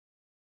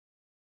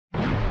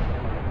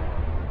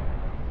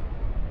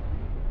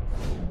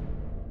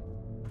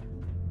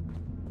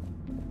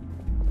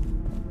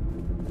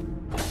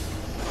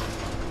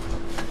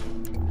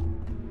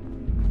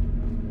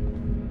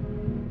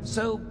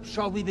So,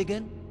 shall we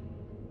begin?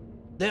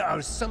 There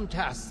are some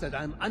tasks that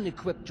I'm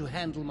unequipped to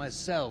handle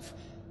myself,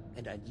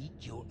 and I need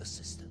your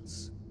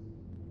assistance.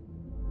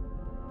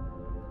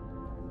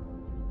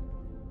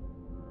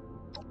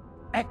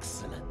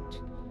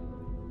 Excellent.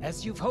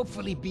 As you've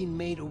hopefully been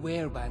made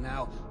aware by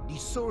now, the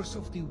source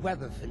of the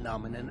weather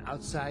phenomenon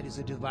outside is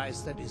a device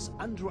that is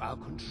under our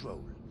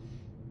control.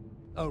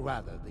 Or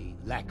rather, the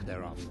lack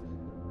thereof.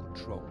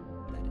 Control,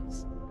 that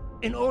is.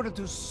 In order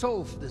to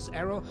solve this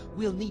error,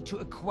 we'll need to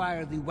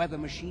acquire the weather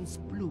machine's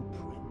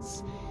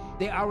blueprints.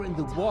 They are in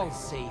the wall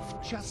safe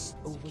just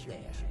over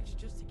there.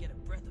 Just to get a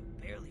breath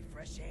of barely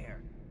fresh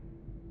air.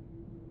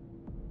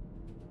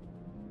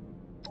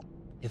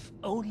 If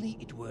only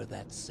it were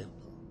that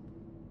simple.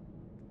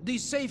 The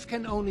safe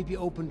can only be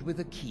opened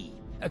with a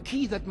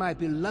key that my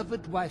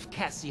beloved wife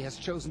Cassie has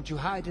chosen to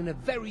hide in a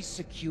very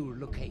secure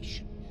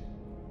location.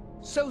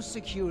 So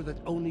secure that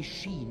only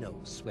she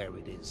knows where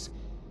it is.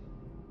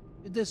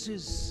 This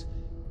is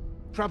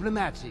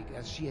problematic,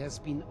 as she has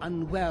been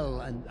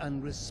unwell and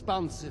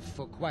unresponsive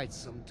for quite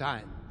some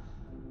time.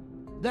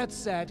 That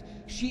said,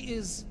 she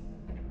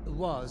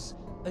was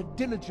a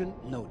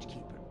diligent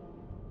note-keeper.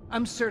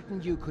 I'm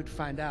certain you could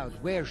find out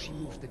where she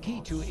moved the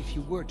key to if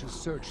you were to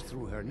search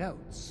through her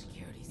notes.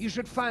 You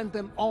should find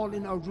them all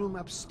in our room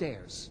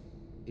upstairs.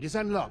 It is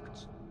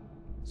unlocked,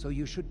 so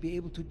you should be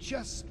able to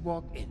just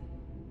walk in.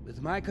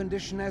 With my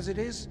condition as it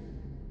is,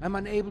 I'm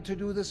unable to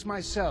do this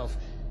myself,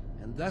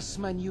 and thus,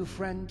 my new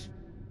friend,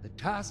 the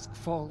task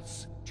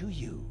falls to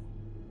you.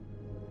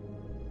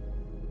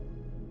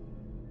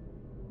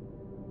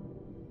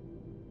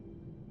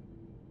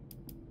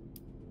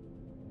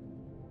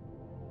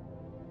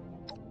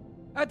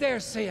 I dare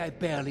say I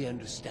barely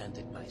understand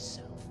it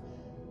myself.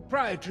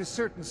 Prior to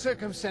certain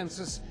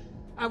circumstances,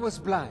 I was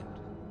blind,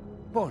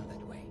 born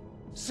that way.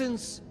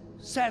 Since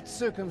sad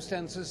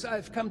circumstances,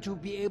 I've come to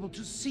be able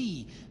to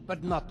see,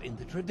 but not in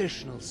the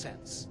traditional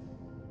sense.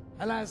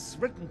 Alas,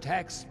 written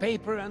text,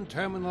 paper, and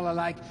terminal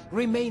alike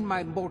remain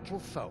my mortal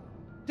foe.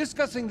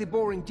 Discussing the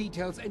boring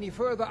details any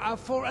further are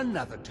for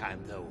another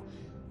time, though.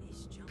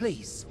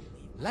 Please,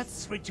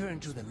 let's return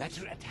to the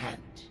matter at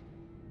hand.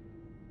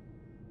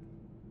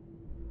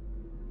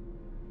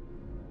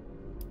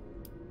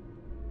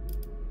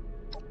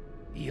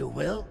 You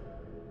will?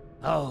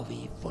 Oh,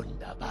 wie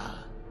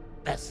wunderbar.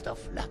 Best of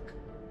luck.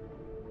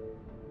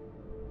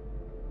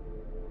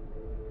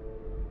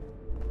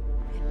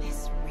 I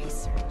miss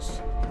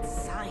research and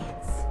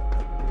science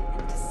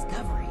and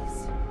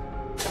discoveries.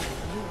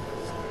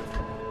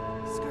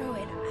 Screw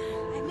it.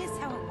 I miss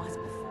how it was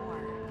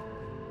before.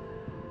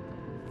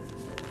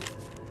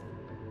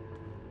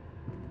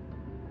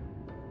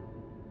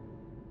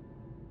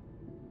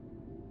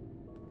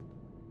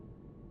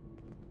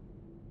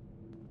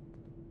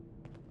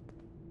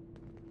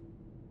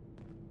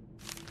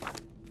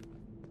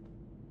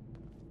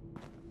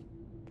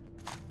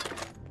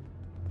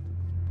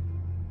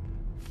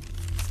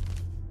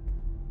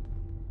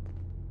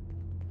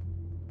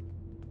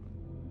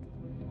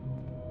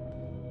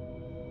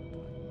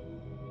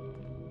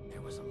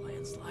 There was a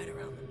landslide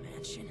around the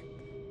mansion.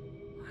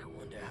 I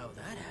wonder how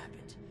that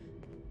happened.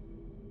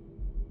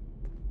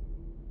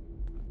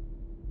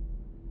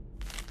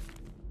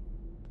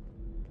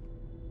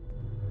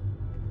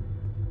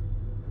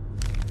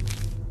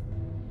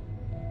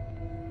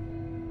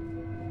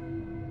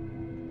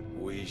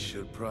 We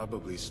should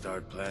probably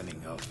start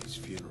planning Alfie's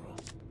funeral.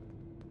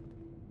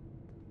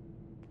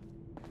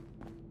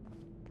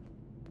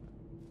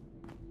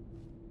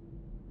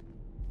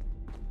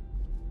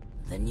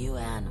 The new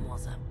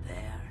animals up there.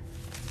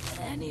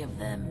 Any of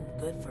them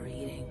good for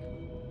eating?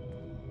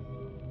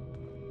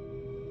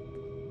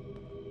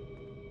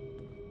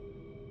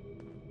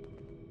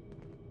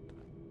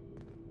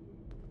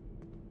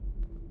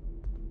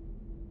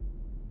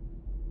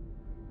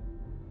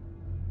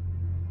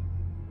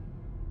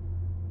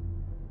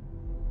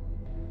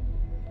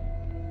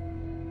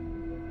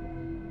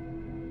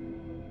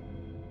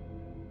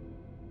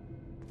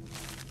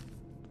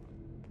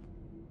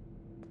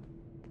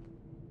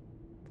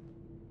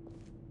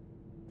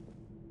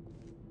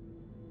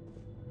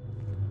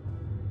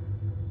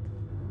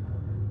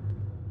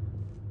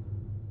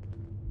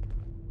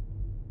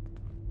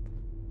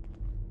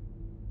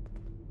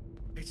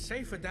 It's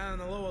safer down in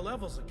the lower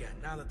levels again,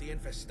 now that the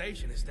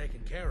infestation is taken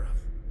care of.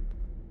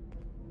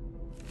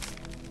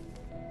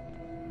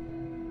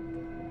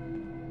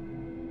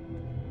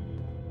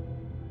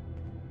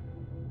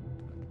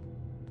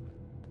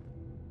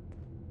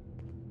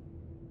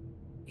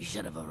 You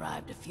should have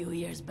arrived a few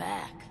years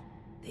back.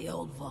 The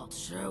old vault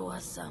sure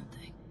was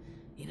something.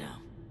 You know,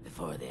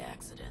 before the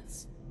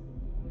accidents.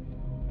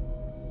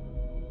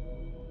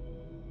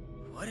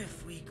 What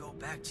if we go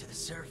back to the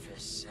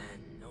surface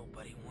and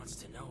nobody wants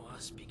to know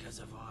us because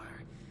of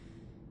our,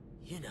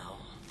 you know,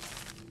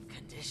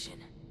 condition?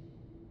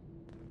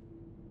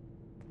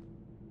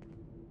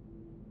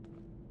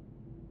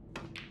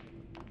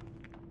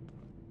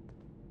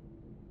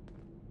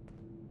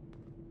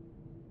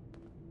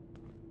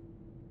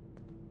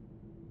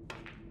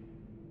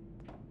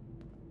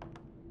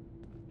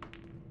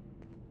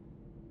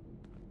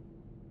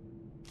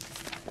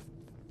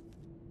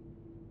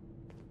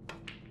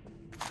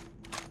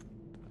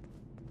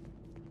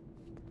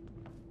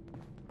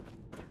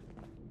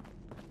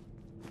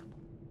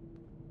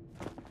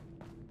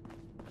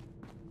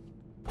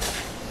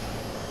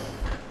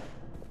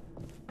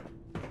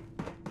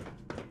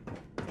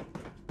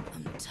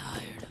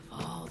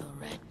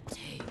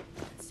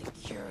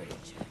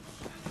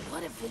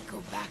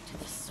 go back to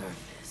the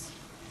surface,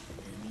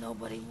 and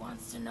nobody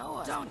wants to know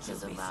us. Don't you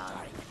be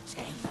starting to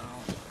take the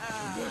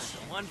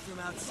one from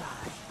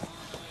outside.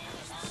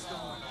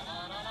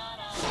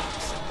 They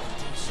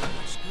do so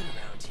much good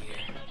around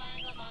here.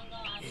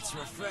 It's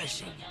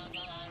refreshing.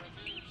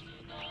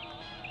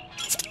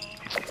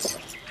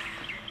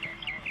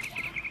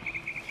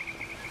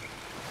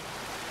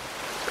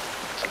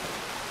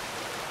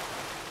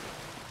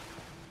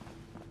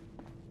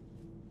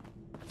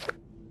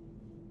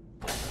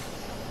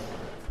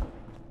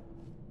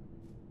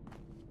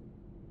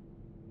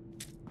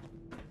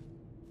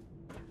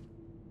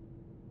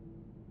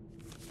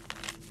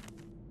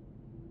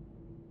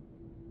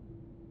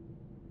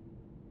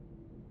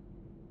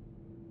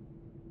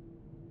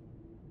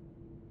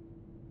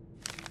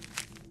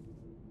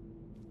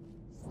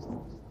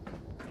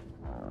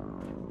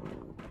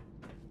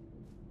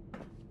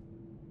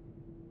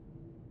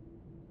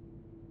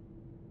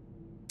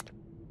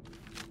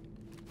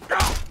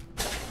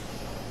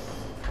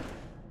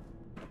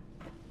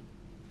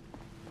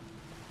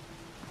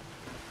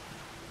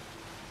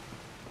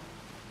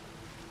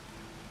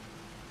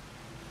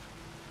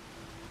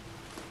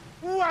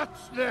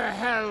 What the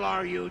hell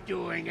are you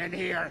doing in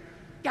here?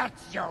 Get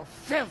your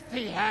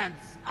filthy hands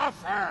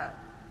off her!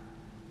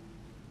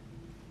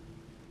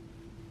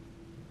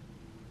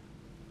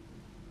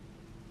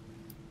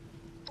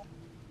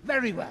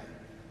 Very well.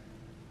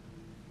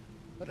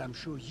 But I'm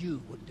sure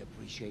you wouldn't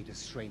appreciate a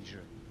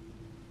stranger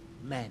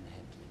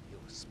manhandling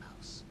your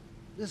spouse.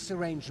 This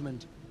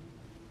arrangement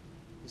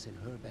is in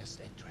her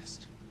best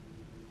interest.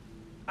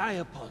 I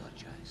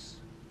apologize.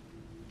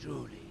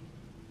 Truly.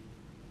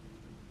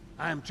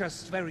 I'm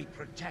just very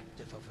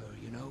protective of her,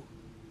 you know?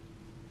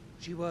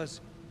 She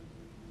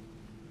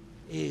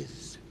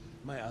is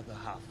my other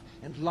half,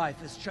 and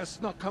life is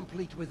just not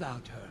complete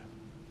without her.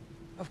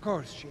 Of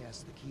course she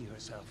has the key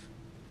herself.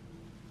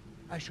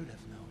 I should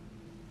have known.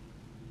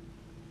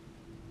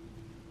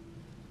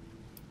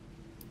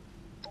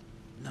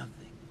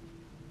 Nothing.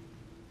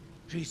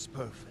 She's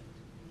perfect.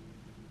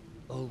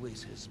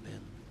 Always has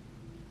been.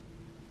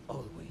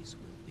 Always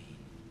will.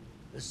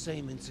 The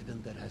same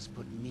incident that has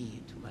put me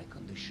into my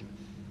condition.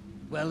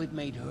 Well, it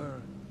made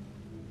her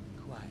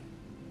quiet.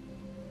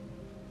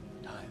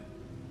 Tired.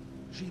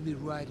 She'll be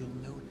right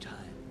in no time.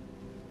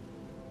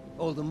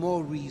 All the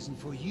more reason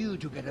for you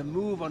to get a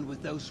move on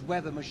with those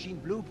weather machine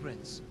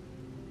blueprints.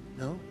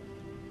 No?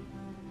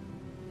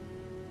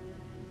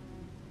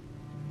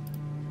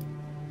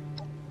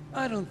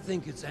 I don't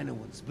think it's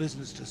anyone's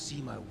business to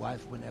see my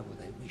wife whenever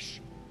they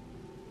wish.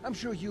 I'm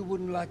sure you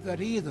wouldn't like that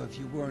either if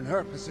you were in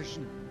her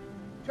position.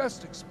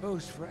 Just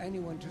exposed for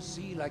anyone to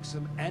see like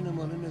some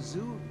animal in a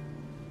zoo?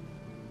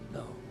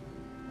 No,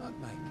 not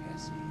my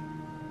Cassie.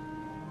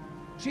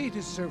 She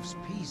deserves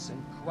peace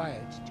and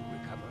quiet to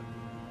recover.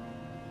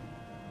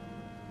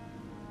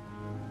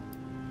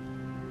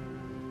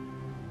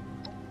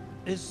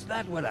 Is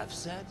that what I've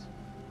said?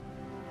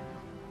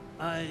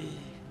 I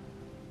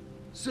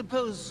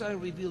suppose I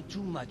revealed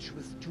too much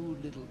with too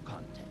little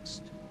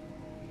context.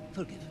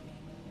 Forgive me.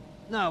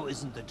 Now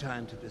isn't the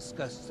time to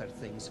discuss such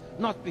things,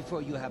 not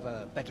before you have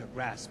a better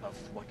grasp of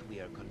what we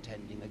are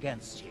contending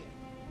against here.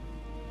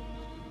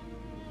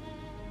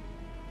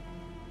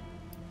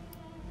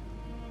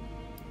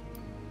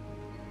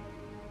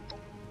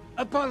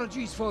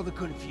 Apologies for the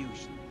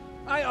confusion.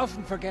 I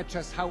often forget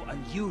just how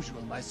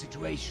unusual my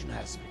situation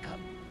has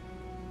become.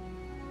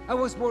 I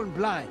was born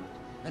blind,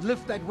 and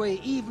lived that way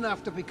even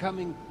after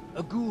becoming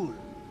a ghoul,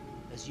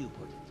 as you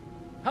put it.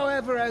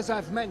 However, as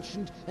I've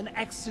mentioned, an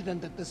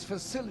accident at this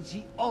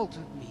facility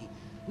altered me,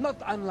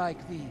 not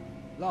unlike the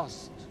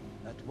lost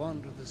that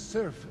wander the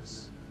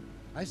surface.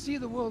 I see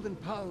the world in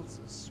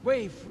pulses,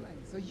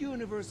 wavelengths, a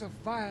universe of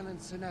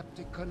violent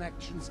synaptic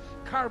connections,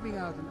 carving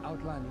out and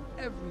outlining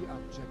every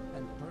object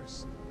and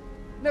person.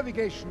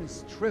 Navigation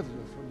is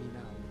trivial for me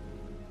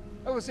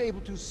now. I was able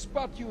to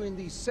spot you in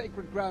these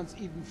sacred grounds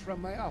even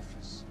from my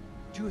office.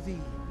 To the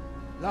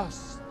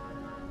lost,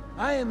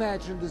 I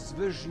imagine this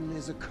vision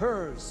is a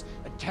curse,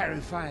 a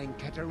terrifying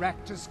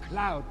cataractous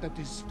cloud that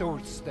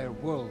distorts their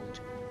world.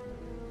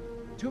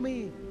 To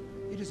me,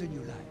 it is a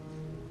new life.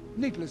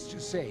 Needless to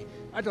say,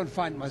 I don't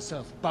find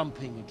myself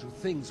bumping into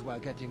things while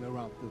getting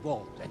around the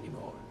vault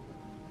anymore.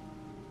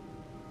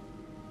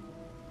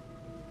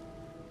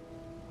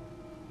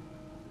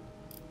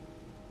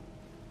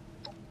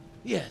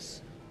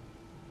 Yes,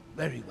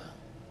 very well.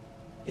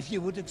 If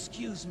you would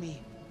excuse me,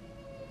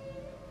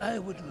 I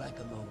would like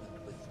a moment.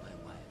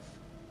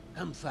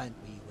 Come find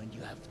me when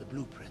you have the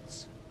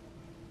blueprints.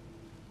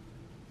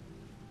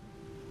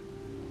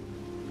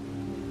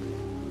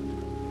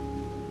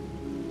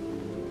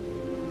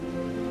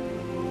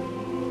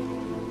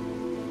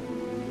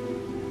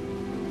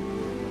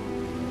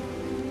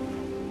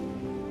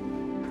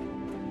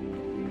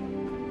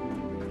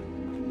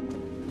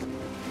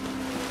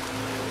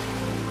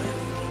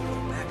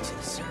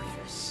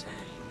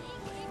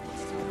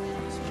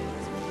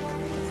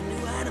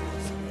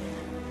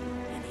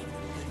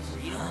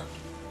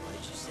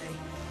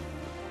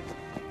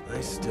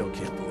 I still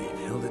can't believe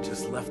Hilda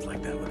just left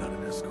like that without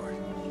an escort.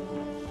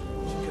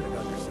 She could have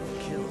gotten herself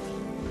killed.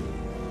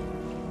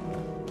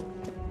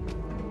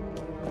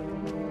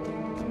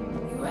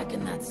 You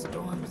reckon that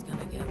storm's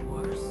gonna get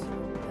worse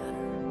or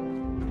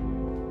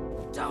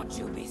better? Don't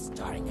you be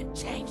starting to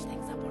change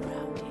things up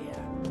around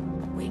here.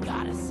 We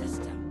got a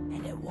system,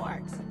 and it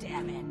works,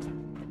 damn it.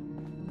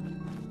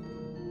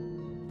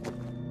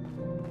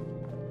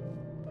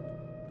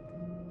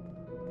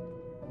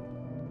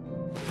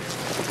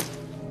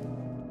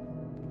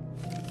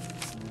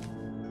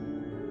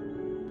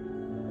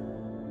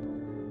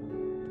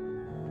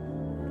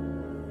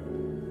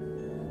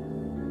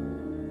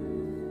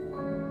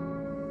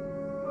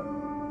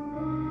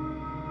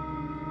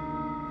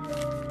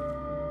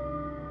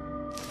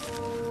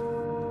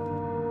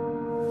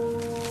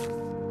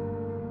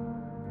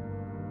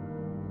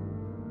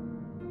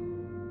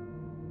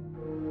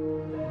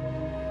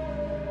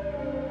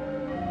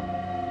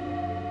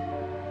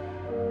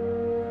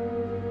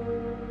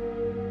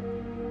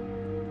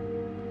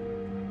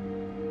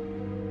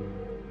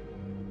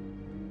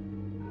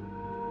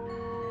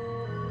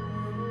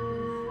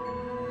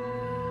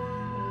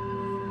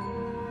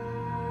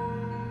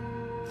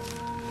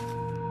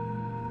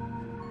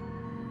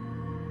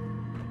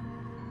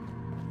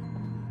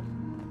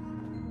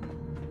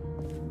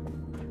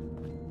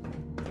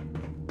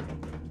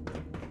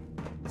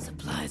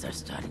 Supplies are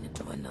starting to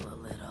dwindle a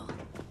little.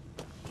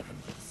 Even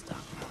with the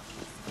stockpile.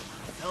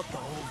 I felt the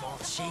whole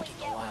vault shaking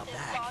a while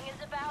back.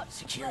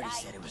 Security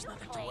said it was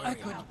nothing to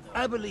worry about, though.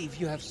 I believe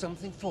you have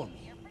something for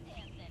me.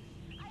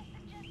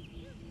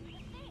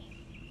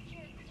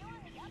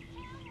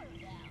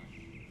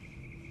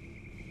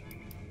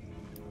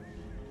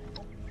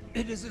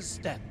 It is a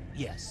step,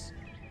 yes.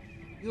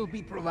 You'll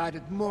be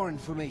provided more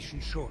information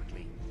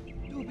shortly.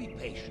 Do be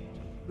patient.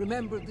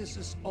 Remember, this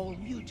is all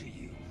new to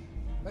you,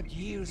 but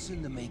years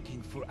in the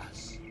making for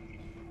us.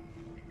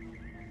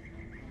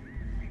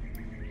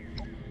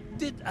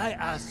 Did I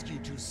ask you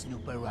to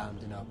snoop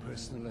around in our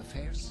personal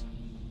affairs?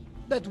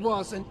 That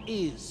was and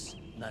is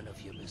none of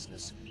your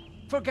business.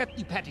 Forget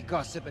the petty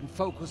gossip and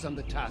focus on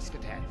the task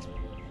at hand.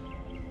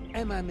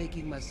 Am I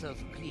making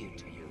myself clear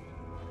to you?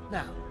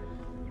 Now,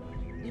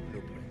 the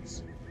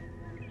blueprints.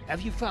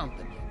 Have you found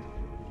them yet?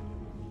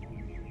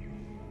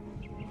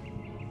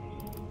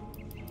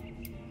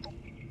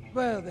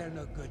 Well, they're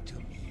no good to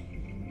me.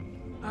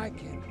 I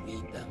can't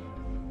read them.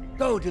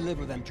 Go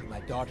deliver them to my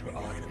daughter,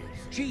 Audrey.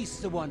 She's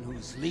the one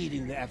who's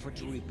leading the effort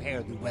to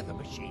repair the weather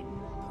machine.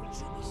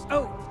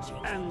 Oh,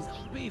 and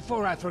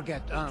before I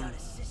forget,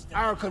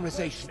 our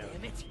conversation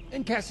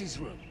in Cassie's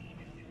room.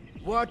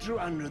 Water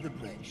under the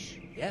bridge,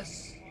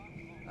 yes?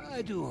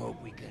 I do hope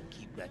we can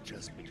keep that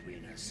just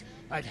between us.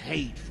 I'd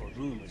hate for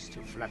rumors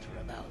to flutter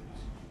about.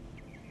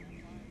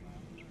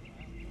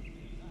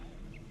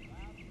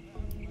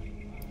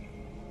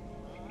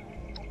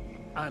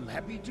 I'm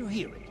happy to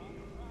hear it.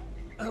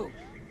 Oh,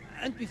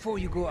 and before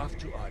you go off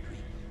to Audrey,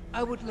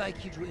 I would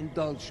like you to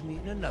indulge me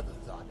in another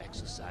thought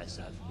exercise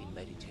I've been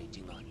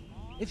meditating on.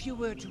 If you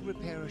were to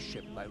repair a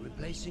ship by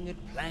replacing it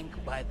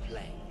plank by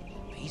plank,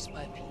 piece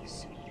by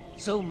piece,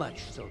 so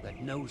much so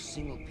that no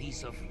single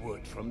piece of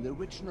wood from the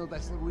original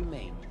vessel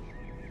remained,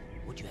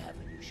 would you have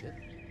a new ship?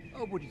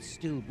 Or would it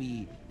still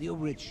be the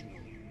original,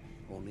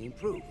 only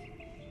improved?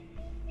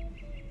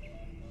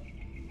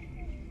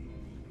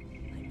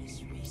 I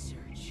miss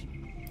research,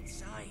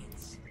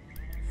 science,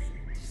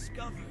 and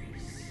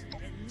discoveries,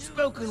 and news.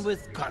 Spoken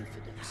with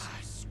confidence.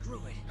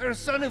 Screw it.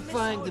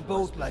 Personifying the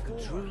boat like a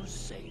true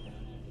sailor.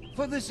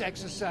 For this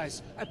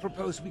exercise, I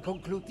propose we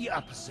conclude the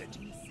opposite.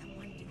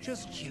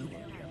 Just humor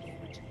me a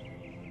moment.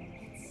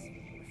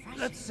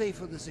 Let's say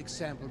for this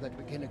example that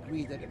we can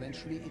agree that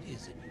eventually it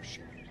is a new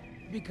ship.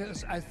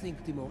 Because I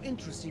think the more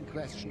interesting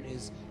question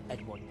is,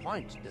 at what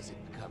point does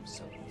it become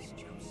so?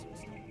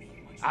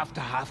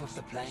 After half of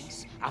the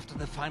planks? After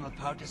the final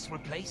part is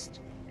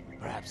replaced?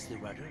 Perhaps the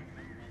rudder?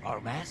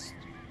 Or mast?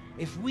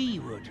 If we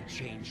were to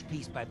change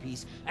piece by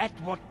piece, at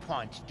what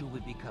point do we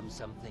become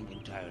something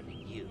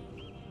entirely new?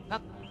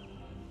 Up.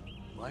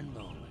 One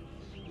moment.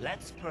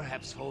 Let's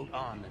perhaps hold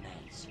on an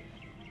answer.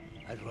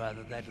 I'd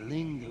rather that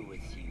linger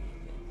with you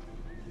a bit.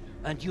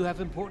 And you have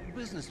important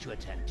business to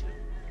attend to.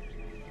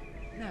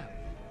 Now,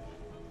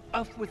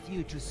 off with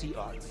you to see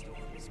Audrey.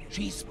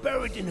 She's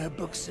buried in her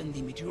books in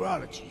the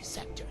meteorology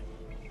sector.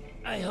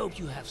 I hope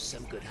you have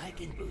some good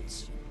hiking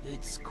boots.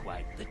 It's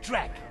quite the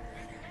trek.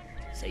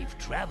 Safe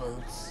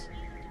travels.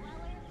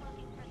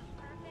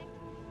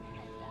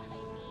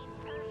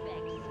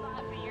 Perfect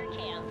spot for your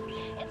camp.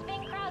 It's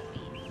Bing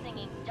Crosby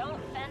singing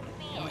 "Don't Fence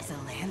Me In." There was a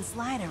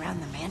landslide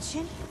around the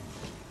mansion?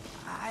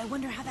 I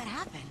wonder how that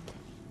happened.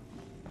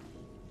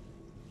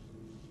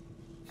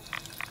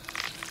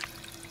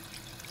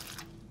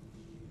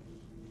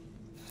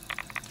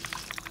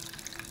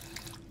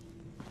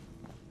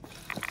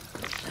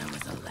 There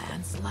was a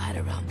landslide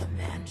around the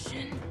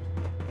mansion.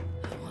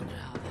 I wonder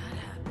how that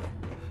happened.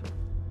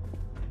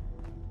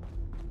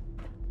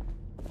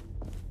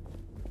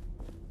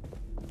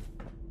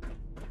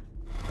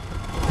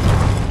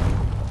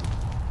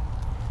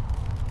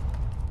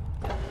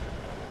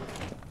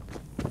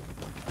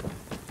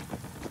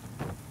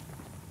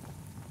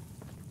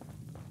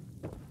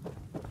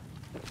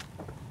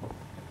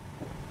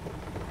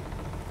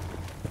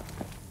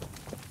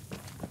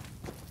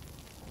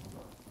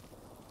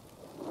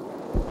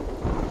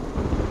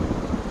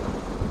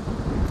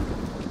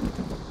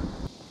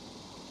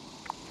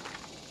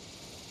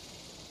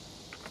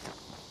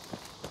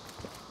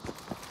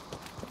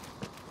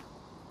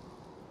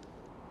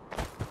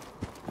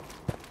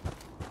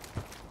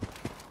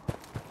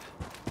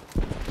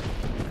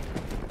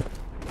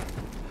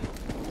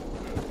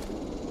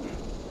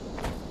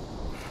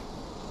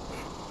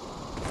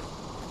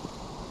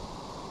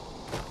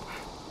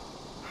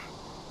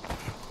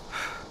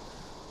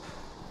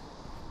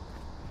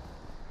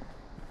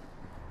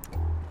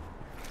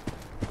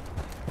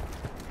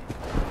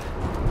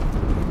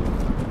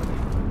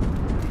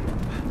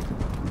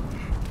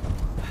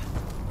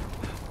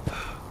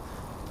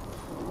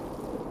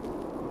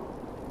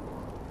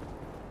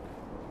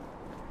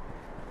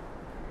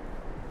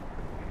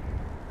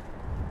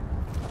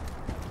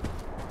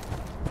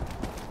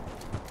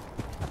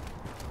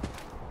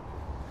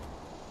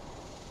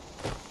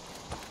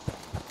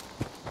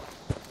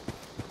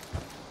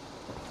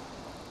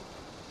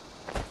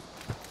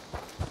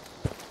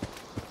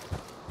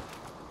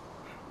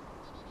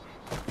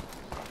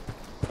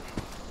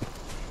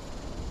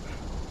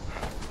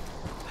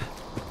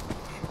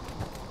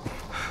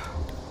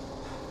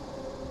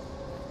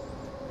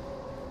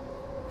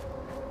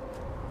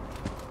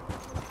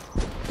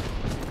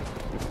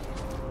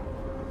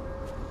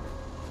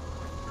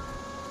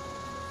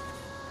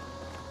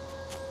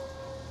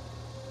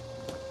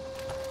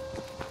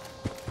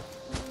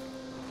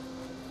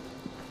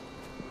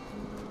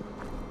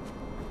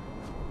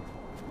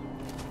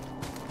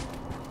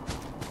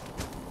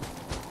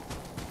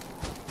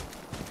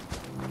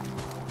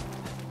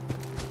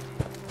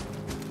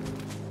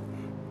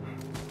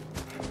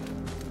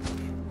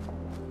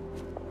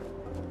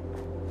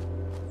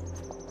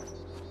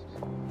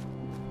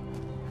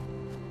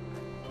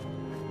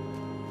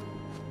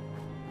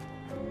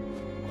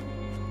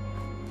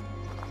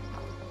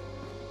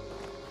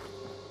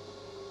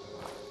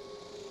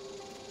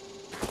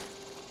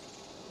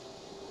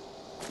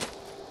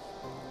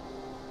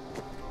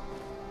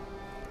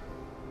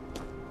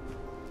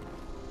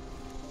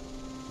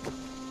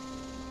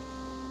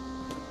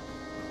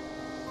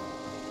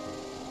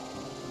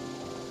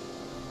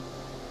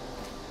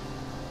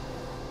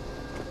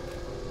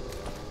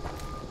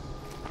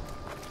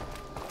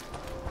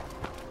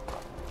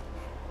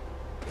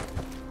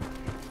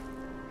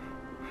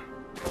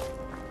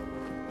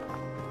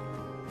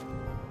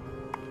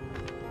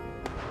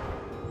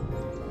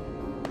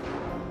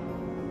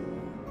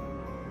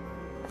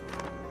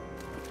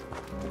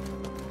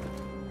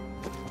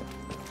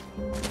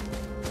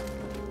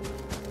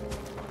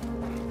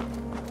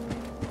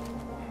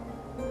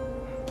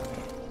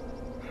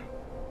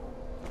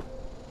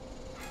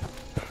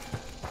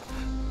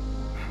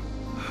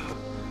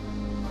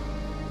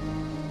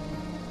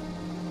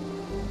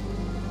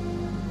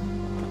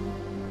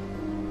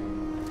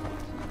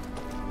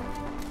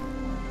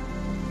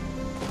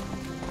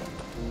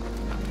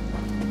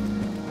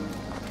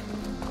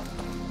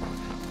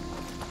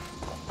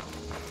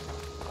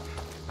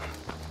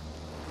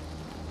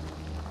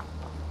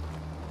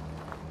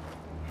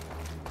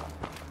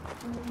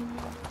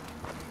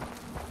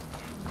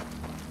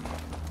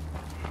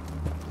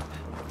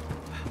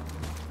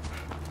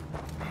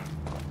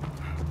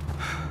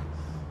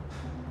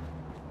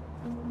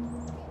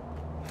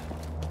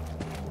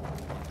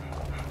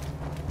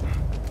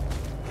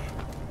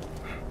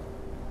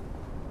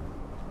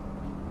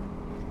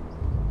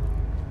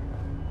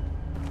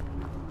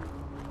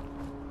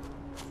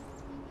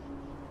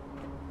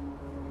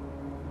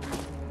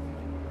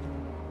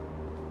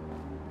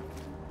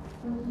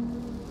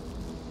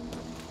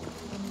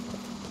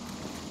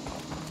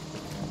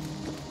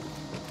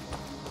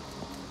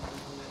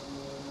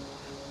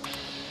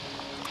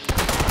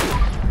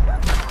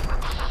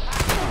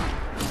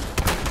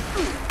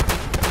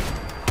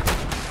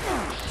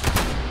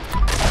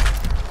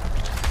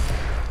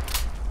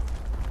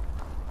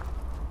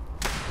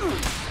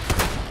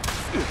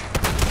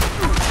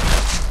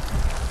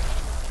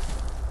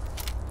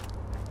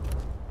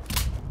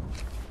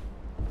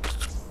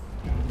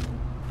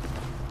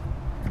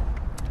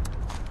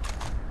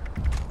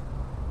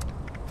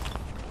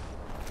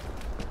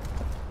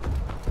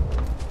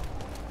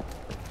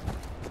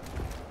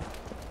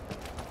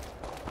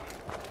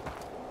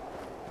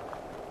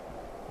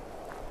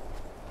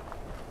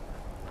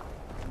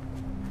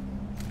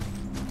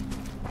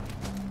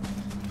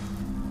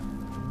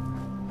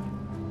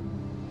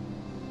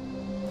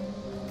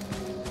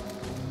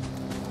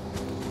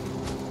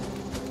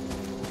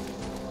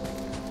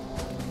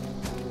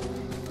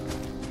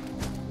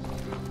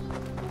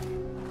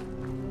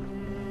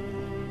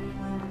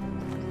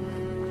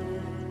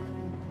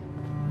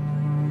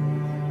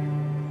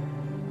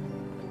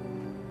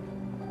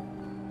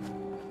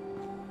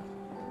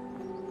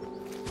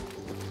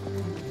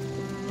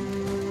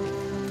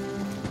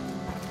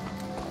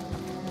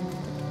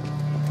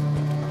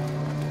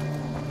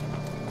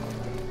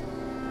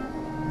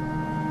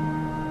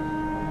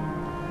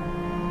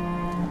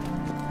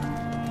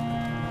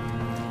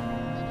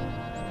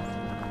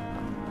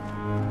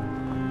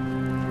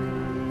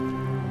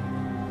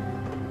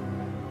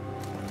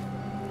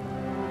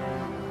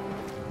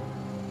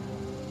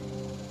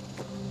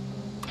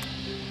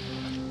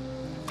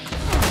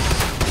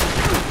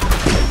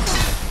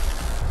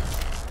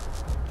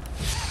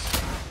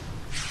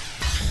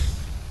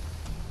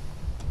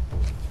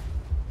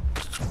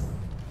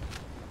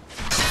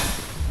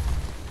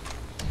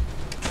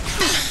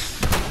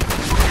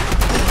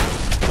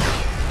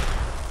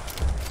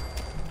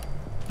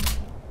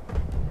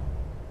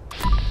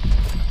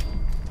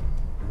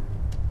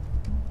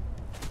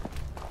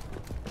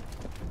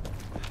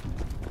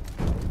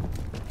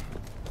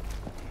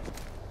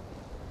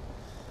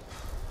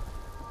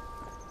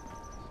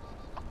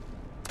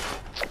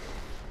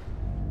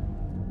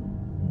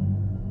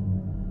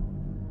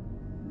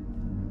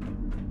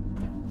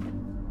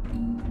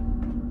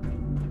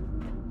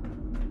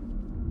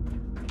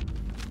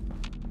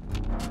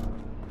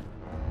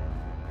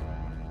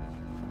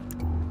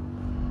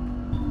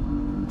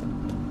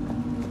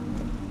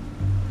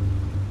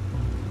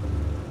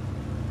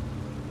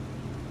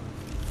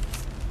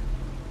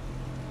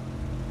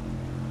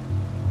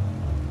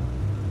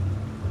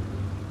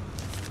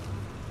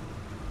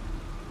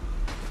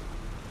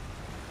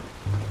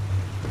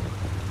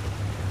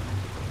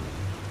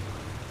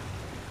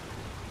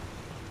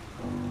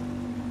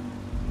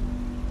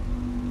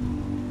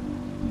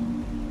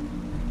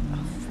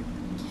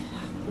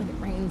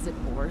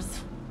 transit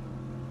bores.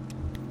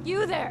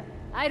 You there!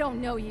 I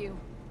don't know you.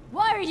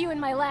 Why are you in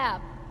my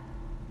lab?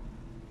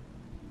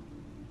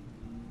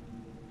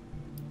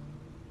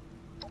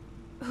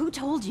 Who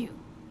told you?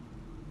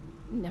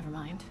 Never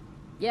mind.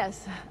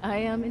 Yes, I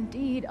am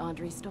indeed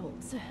Audrey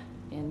Stoltz.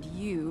 And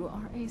you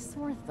are a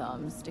sore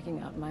thumb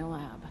sticking out in my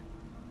lab.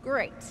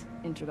 Great.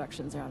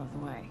 Introductions are out of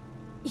the way.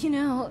 You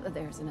know,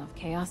 there's enough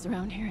chaos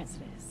around here as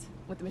it is.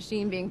 With the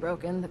machine being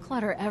broken, the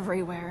clutter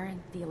everywhere,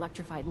 and the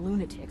electrified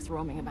lunatics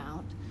roaming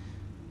about.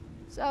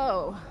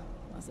 So,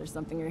 unless there's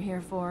something you're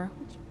here for,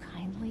 would you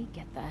kindly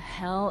get the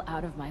hell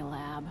out of my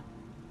lab?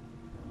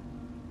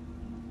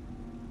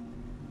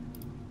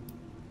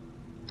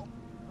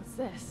 What's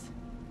this?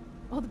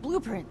 Oh, the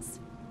blueprints!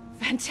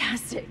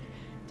 Fantastic!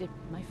 Did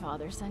my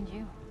father send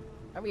you?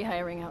 Are we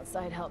hiring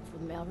outside help for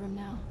the mailroom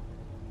now?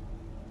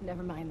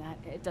 Never mind that.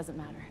 It doesn't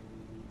matter.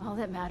 All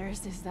that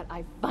matters is that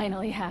I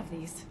finally have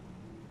these.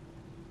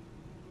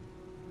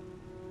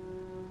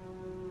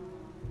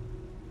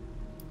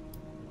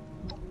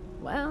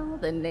 Well,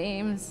 the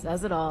name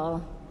says it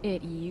all.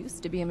 It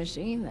used to be a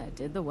machine that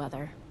did the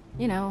weather.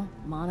 You know,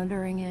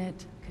 monitoring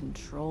it,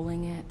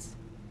 controlling it,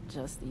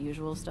 just the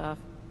usual stuff.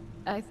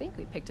 I think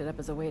we picked it up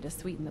as a way to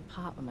sweeten the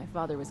pot when my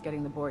father was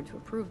getting the board to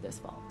approve this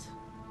vault.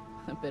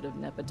 A bit of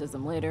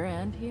nepotism later,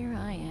 and here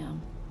I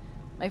am.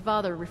 My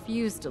father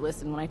refused to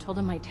listen when I told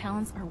him my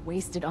talents are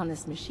wasted on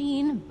this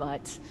machine,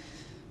 but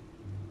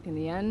in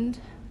the end,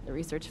 the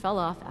research fell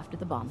off after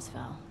the bombs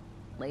fell.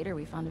 Later,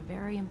 we found a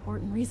very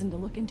important reason to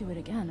look into it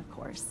again, of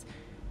course.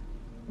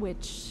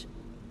 Which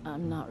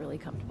I'm not really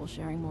comfortable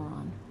sharing more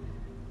on.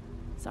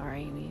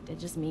 Sorry, we did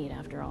just meet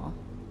after all.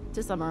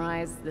 To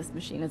summarize, this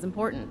machine is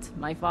important.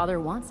 My father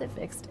wants it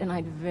fixed, and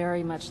I'd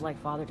very much like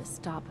Father to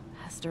stop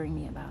pestering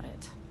me about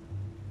it.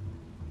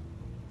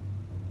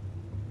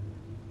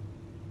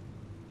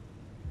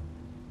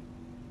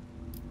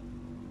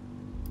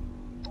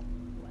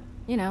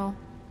 You know,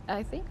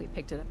 I think we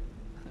picked it up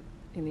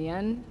in the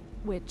end,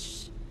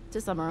 which,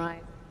 to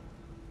summarize...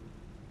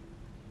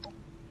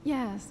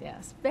 Yes,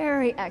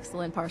 very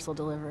excellent parcel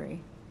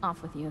delivery.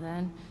 Off with you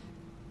then.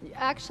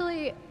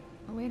 Actually,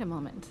 wait a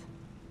moment.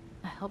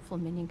 A helpful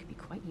minion could be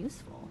quite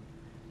useful.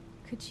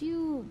 Could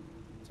you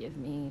give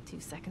me 2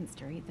 seconds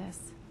to read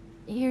this?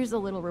 Here's a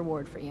little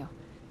reward for you.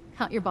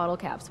 Count your bottle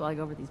caps while I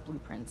go over these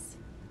blueprints.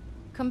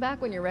 Come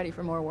back when you're ready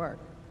for more work.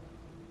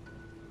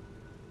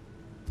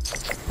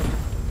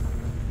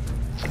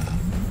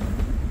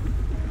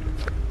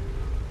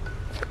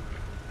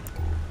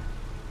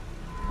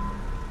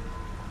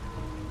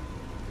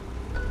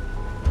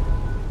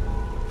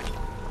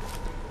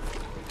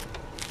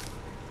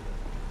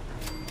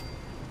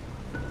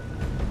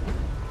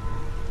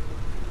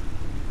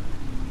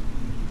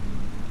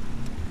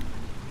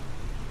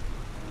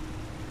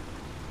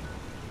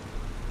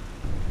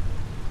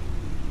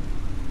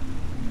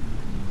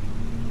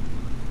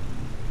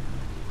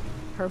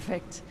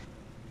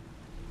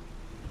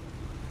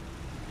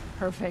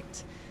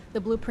 Perfect. The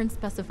blueprints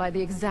specify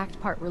the exact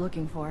part we're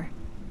looking for.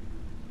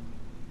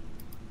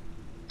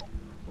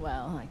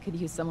 Well, I could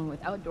use someone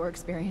with outdoor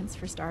experience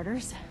for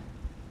starters.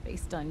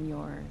 Based on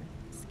your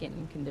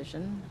skin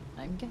condition,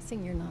 I'm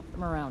guessing you're not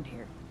from around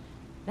here.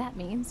 That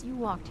means you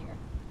walked here.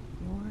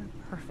 You're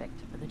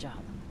perfect for the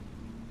job.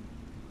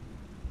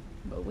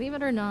 Believe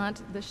it or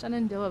not, the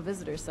Shenandoah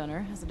Visitor Center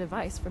has a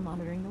device for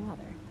monitoring the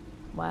weather.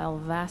 While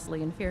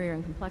vastly inferior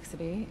in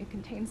complexity, it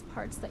contains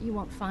parts that you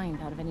won't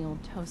find out of any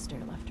old toaster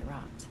left to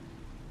rot.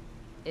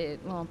 It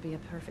won't be a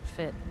perfect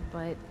fit,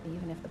 but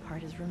even if the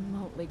part is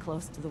remotely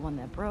close to the one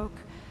that broke,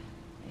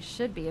 I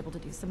should be able to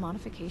do some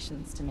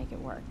modifications to make it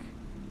work.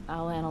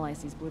 I'll analyze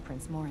these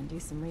blueprints more and do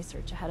some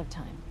research ahead of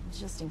time,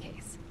 just in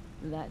case.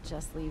 That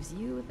just leaves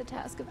you with the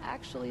task of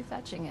actually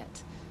fetching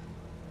it.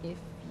 If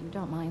you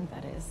don't mind,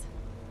 that is.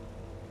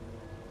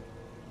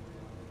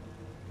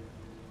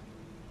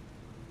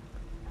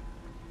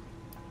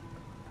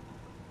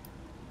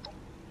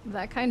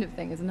 That kind of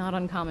thing is not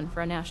uncommon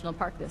for a national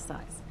park this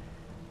size.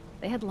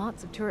 They had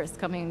lots of tourists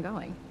coming and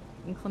going.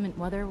 Inclement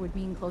weather would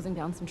mean closing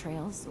down some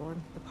trails, or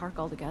the park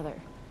altogether.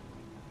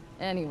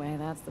 Anyway,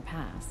 that's the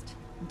past.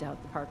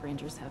 Doubt the park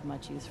rangers have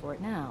much use for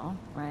it now,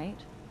 right?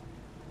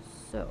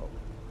 So,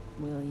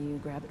 will you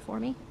grab it for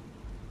me?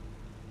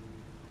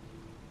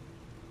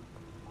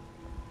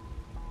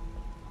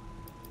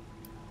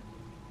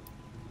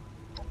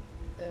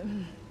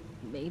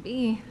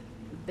 Maybe.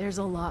 There's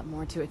a lot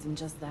more to it than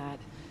just that.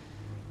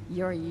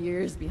 You're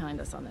years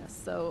behind us on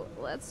this, so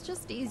let's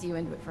just ease you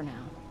into it for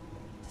now.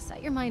 To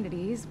set your mind at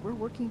ease, we're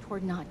working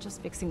toward not just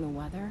fixing the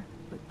weather,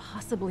 but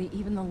possibly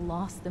even the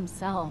lost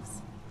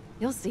themselves.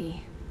 You'll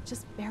see.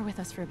 Just bear with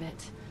us for a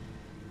bit.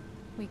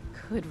 We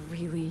could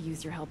really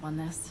use your help on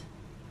this.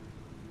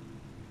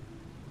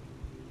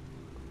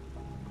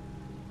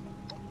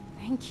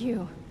 Thank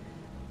you.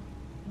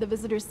 The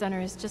visitor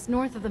center is just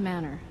north of the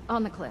manor,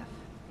 on the cliff.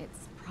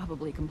 It's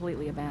probably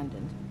completely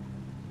abandoned.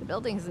 The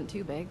building isn't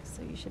too big,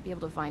 so you should be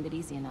able to find it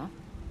easy enough.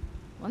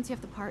 Once you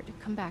have the part,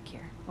 come back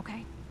here,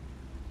 okay?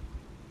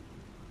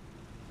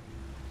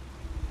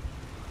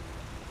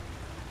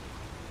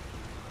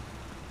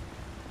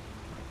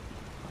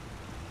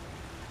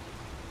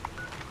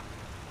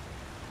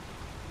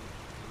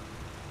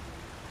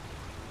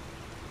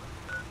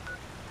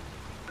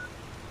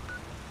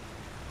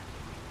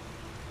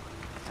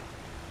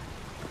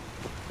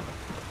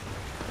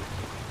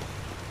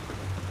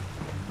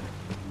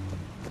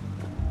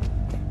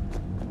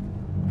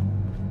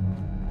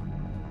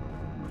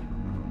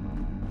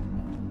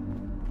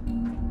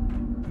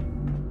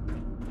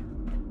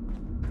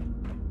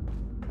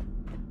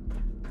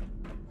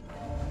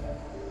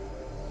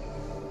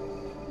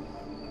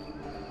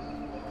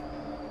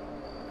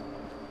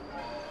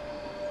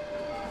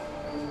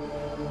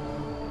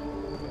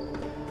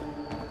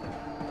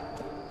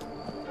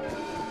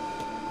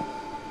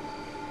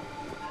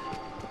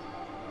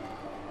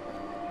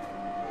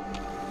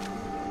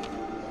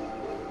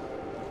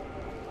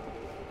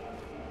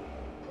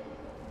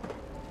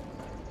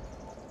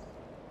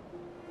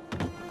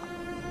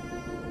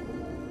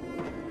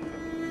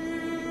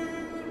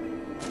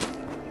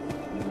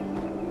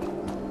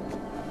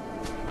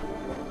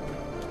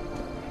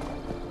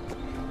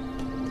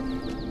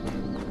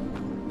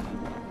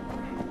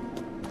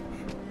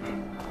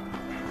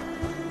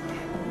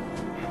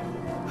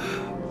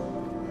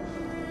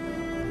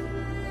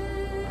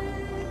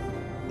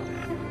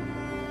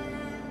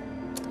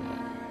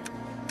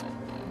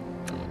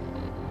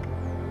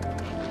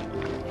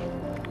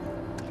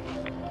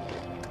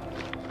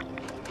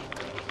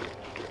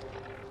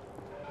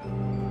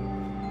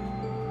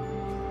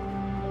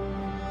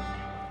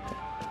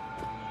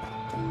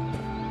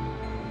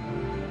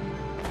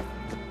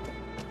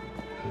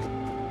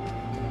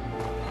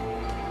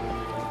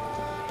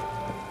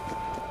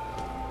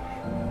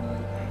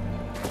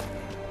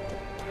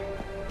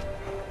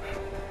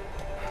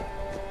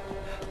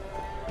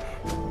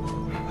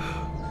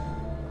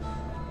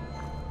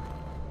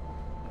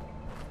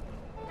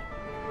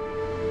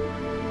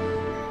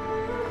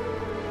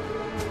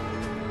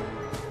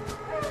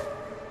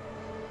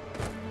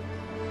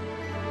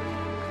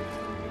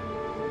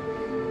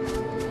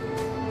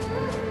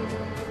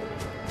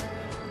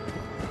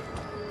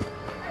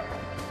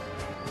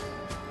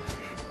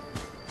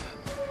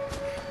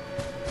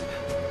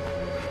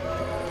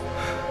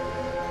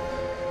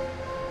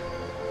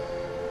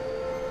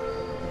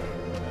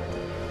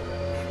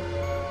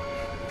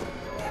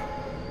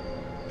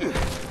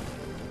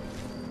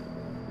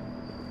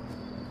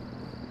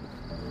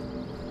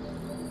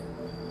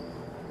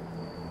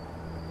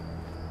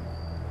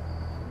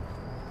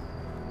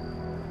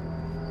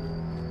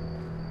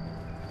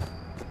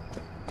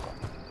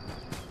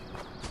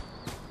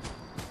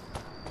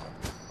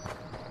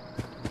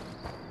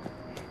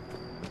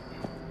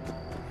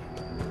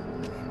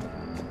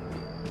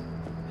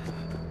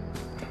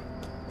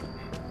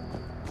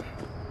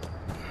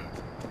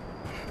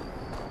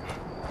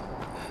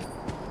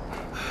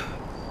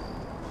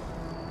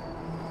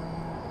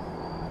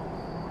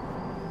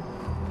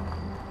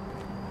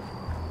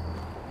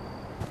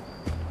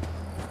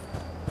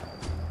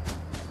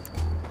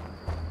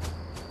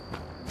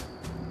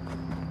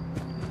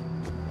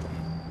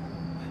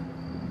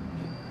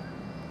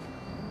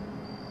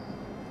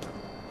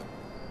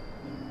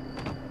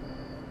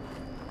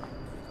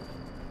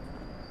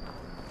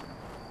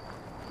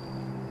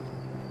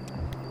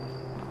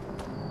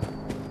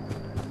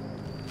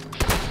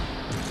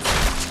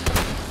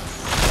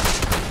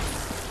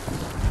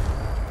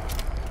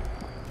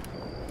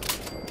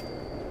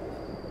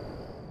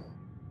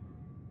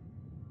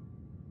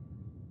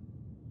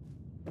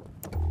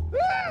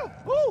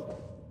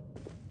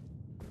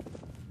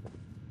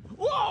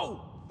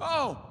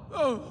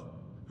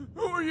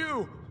 are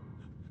you?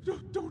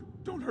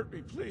 Don't hurt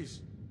me,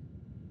 please.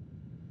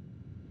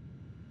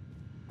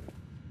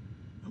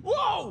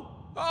 Whoa!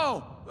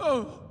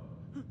 Oh!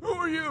 Who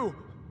are you?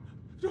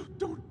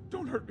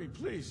 Don't hurt me,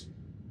 please.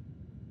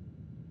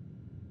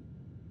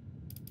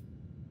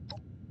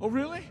 Oh,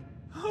 really?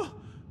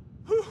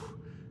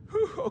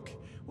 Okay.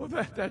 Well,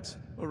 that's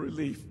a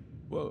relief.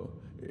 Well,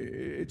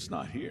 it's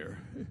not here.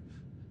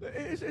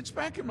 It's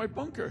back in my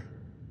bunker.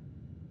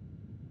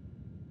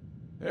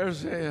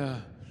 There's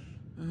a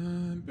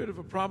bit of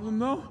a problem,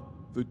 though.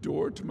 The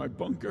door to my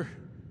bunker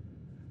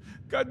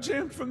got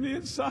jammed from the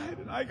inside,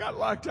 and I got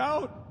locked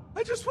out.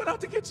 I just went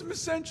out to get some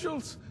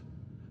essentials.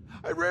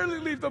 I rarely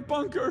leave the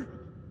bunker.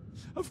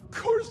 Of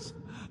course,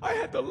 I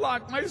had to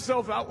lock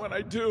myself out when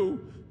I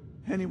do.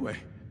 Anyway,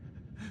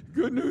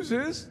 good news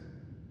is,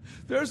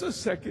 there's a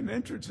second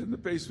entrance in the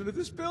basement of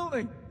this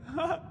building.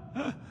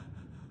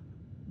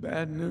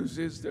 Bad news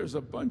is there's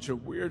a bunch of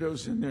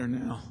weirdos in there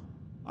now.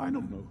 I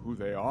don't know who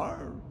they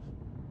are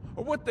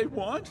or what they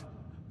want.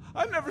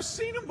 I've never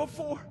seen them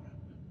before.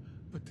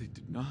 But they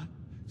did not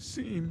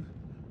seem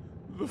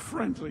the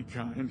friendly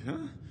kind,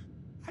 huh?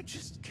 I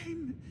just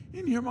came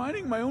in here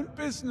minding my own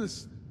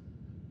business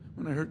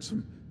when I heard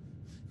some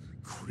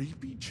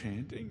creepy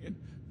chanting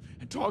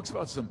and talks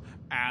about some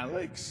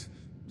Alex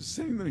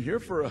sending them here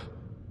for a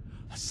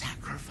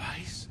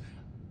sacrifice.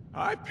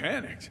 I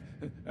panicked,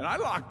 and I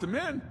locked them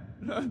in.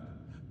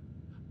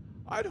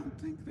 I don't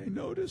think they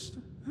noticed,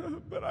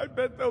 but I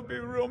bet they'll be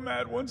real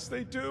mad once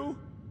they do.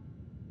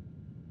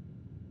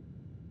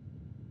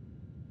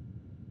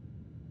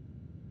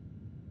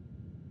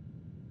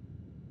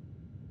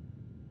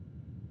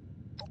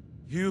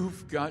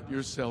 You've got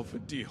yourself a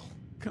deal.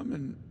 Come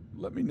and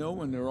let me know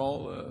when they're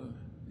all,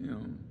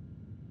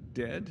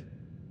 dead.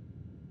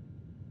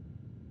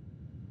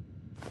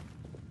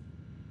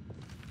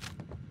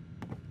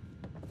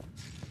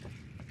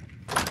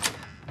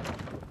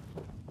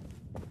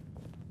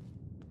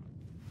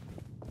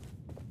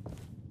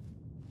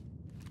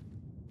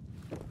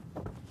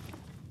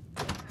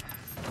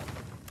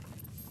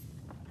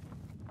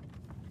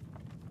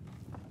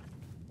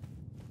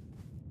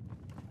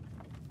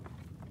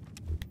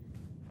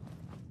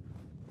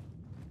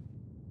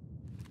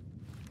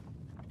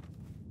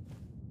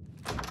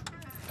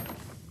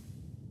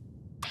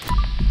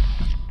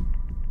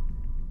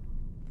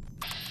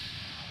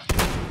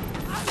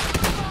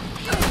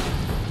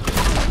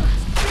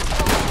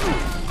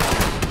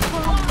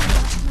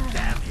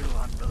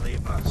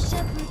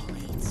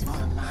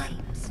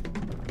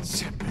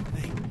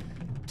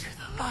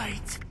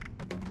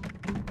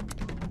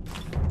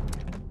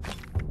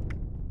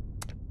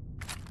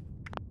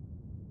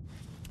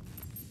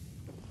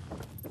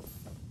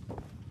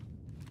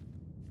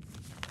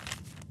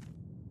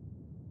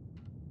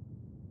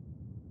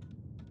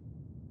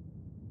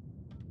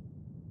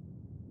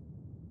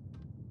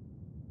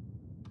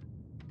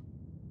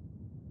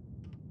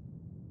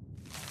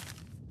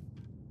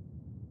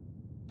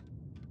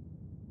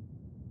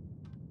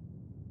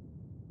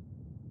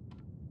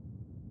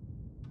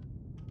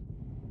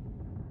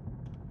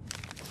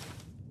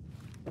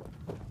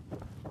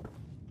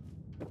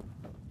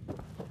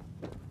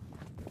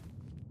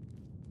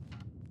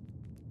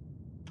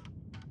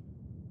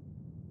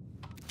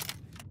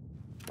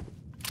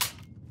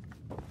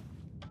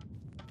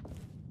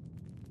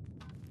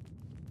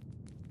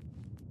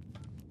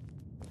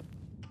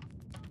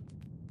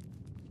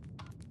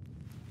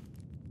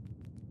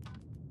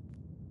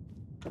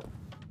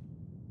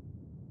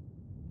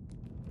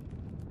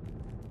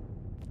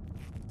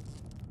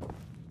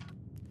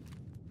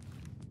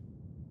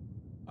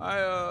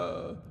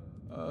 I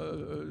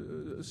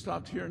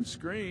stopped hearing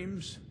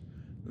screams,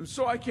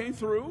 so I came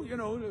through,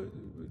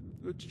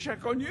 to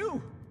check on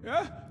you,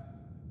 yeah?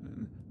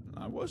 And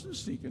I wasn't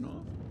sneaking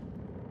off.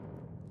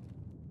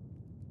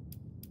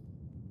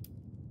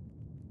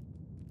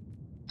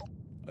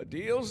 A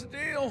deal's a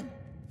deal.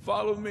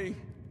 Follow me.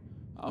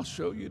 I'll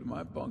show you to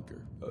my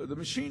bunker. The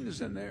machine is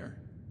in there.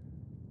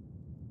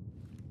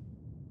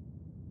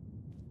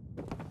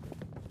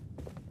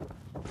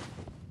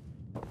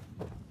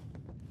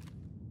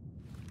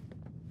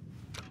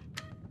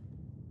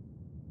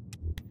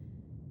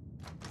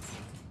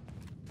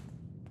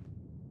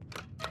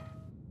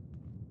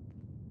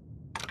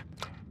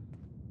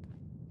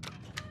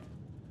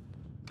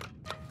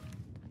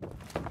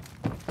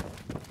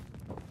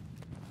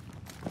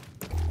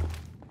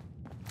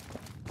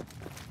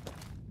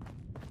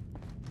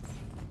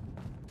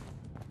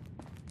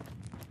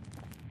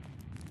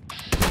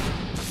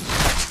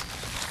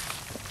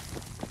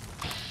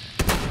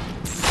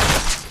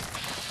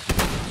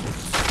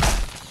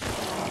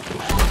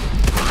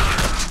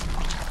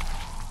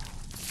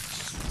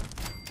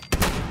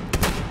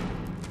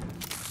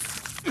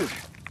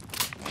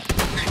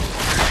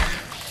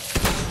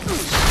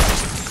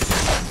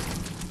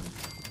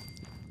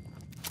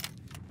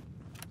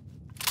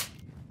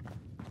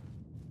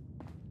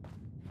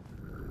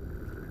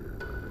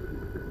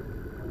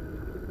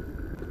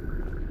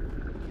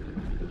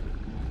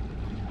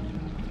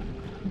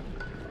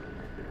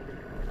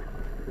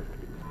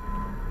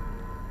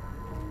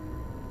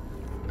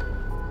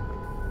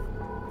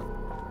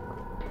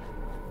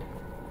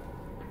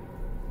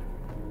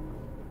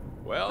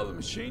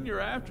 machine you're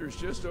after is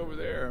just over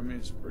there. I mean,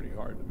 it's pretty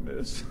hard to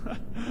miss.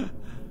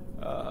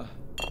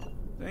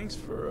 Thanks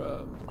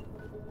for,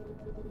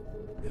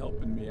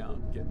 helping me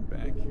out getting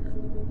back here.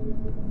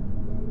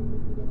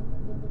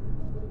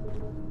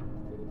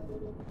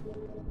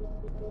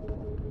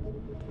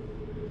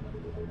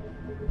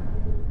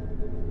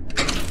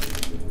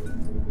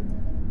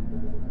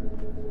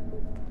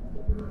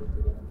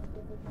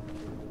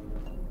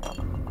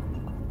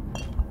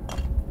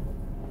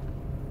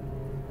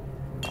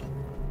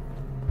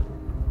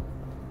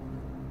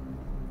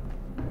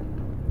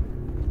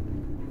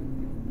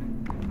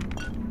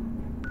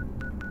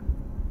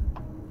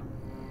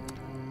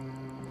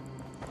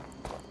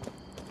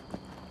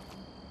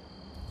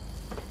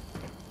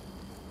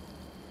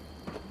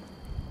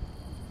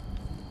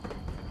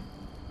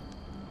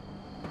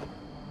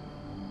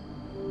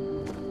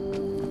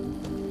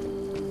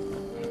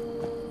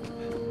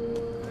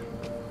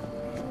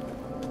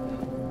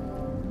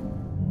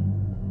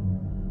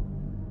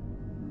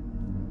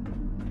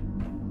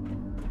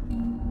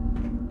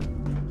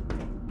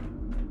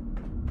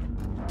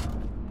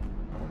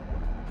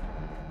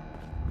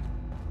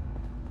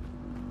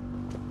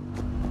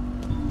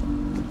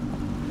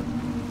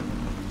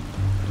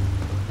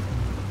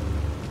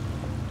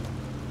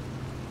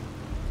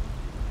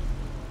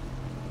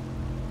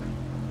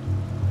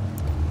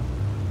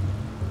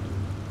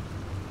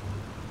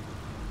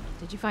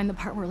 Did you find the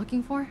part we're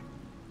looking for?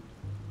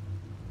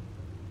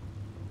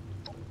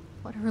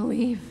 What a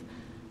relief.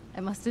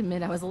 I must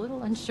admit, I was a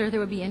little unsure there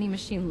would be any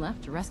machine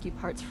left to rescue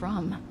parts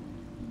from.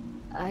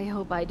 I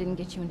hope I didn't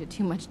get you into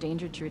too much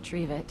danger to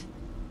retrieve it.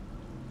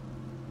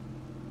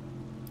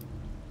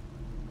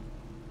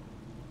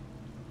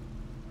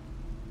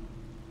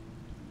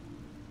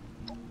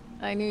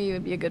 I knew you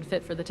would be a good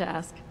fit for the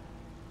task.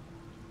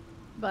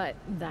 But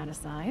that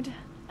aside,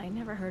 I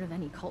never heard of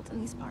any cult in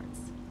these parts.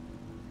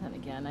 Then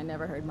again, I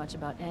never heard much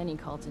about any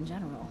cult in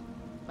general.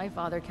 My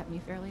father kept me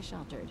fairly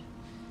sheltered.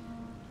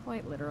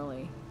 Quite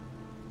literally.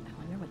 I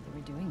wonder what they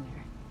were doing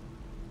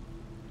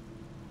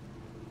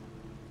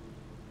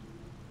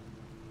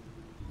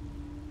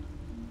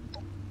there.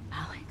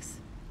 Alex?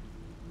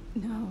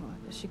 No,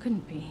 she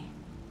couldn't be.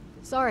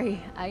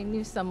 Sorry, I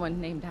knew someone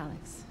named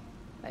Alex.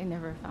 I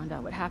never found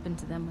out what happened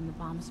to them when the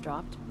bombs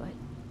dropped, but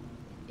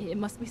it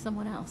must be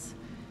someone else.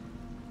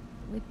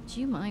 Would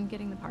you mind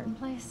getting the part in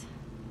place?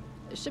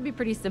 It should be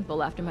pretty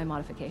simple after my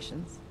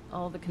modifications.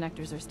 All the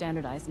connectors are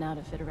standardized now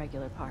to fit a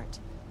regular part.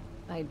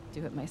 I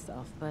do it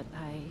myself, but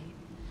I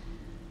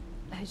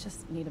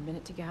just need a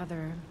minute to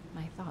gather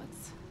my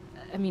thoughts.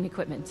 I mean,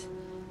 equipment.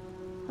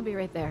 I'll be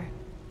right there.